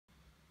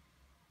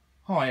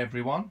Hi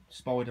everyone,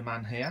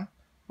 Spiderman here.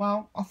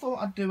 Well, I thought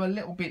I'd do a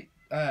little bit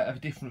of a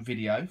different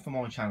video for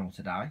my channel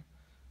today.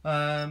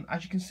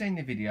 As you can see in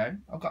the video,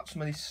 I've got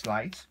some of this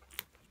slate.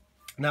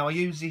 Now I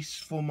use this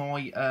for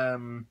my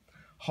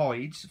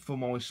hides for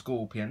my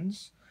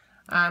scorpions,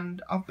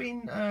 and I've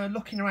been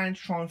looking around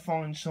to try and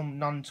find some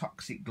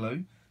non-toxic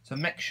glue, so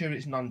make sure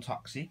it's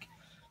non-toxic.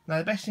 Now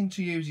the best thing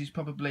to use is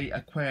probably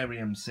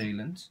aquarium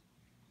sealant.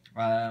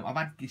 I've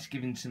had this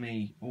given to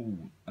me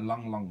a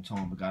long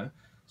time ago,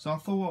 so I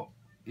thought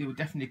it would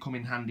definitely come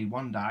in handy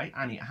one day,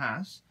 and it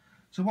has.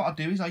 So what I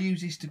do is I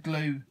use this to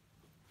glue.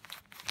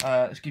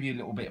 Let's give you a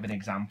little bit of an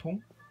example.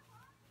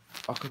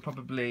 I could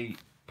probably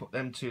put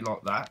them two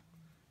like that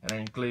and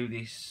then glue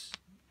this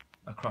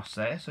across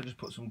there. So just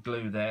put some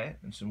glue there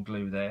and some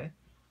glue there,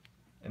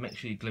 and make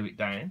sure you glue it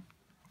down,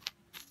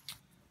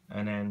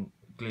 and then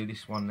glue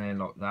this one there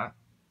like that.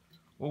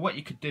 Well, what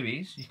you could do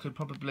is you could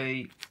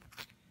probably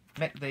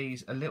make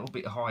these a little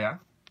bit higher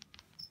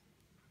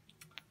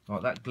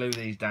like that, glue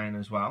these down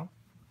as well,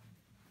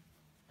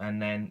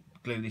 and then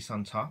glue this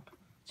on top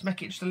to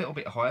make it just a little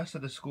bit higher so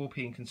the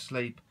scorpion can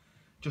sleep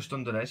just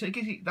under there. So it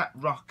gives it that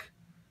rock,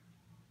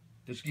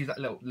 just gives that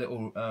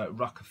little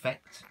rock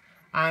effect.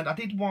 And I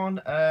did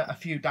one a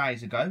few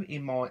days ago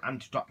in my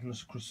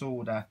Antidoctonus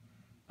crossorder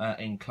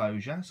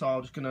enclosure, so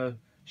I'm just going to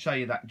show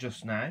you that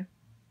just now.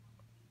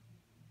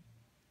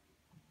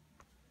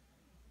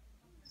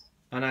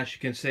 And as you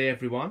can see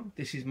everyone,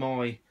 this is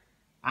my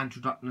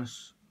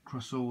Antidoctonus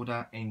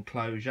crossorder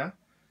enclosure.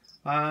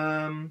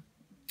 And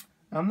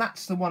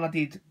that's the one I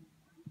did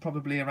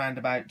probably around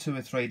about 2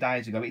 or 3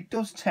 days ago. It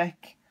does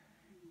take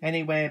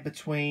anywhere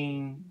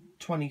between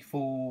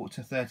 24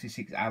 to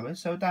 36 hours,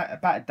 so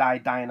about a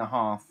day and a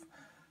half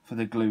for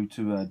the glue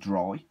to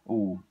dry,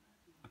 or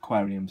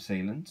aquarium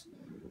sealant.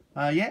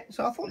 Yeah,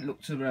 so I thought it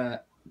looked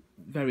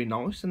very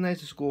nice, and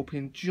there's a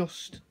scorpion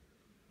just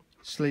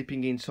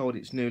sleeping inside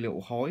its new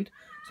little hide.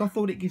 So I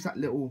thought it gives that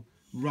little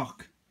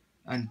rock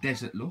and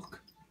desert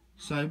look.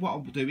 So what I'll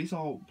do is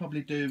I'll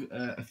probably do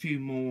a few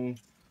more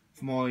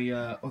for my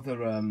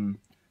other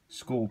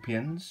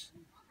scorpions,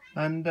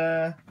 and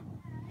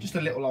just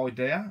a little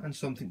idea and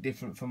something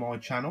different for my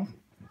channel.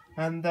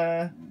 And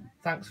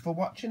thanks for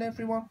watching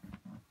everyone.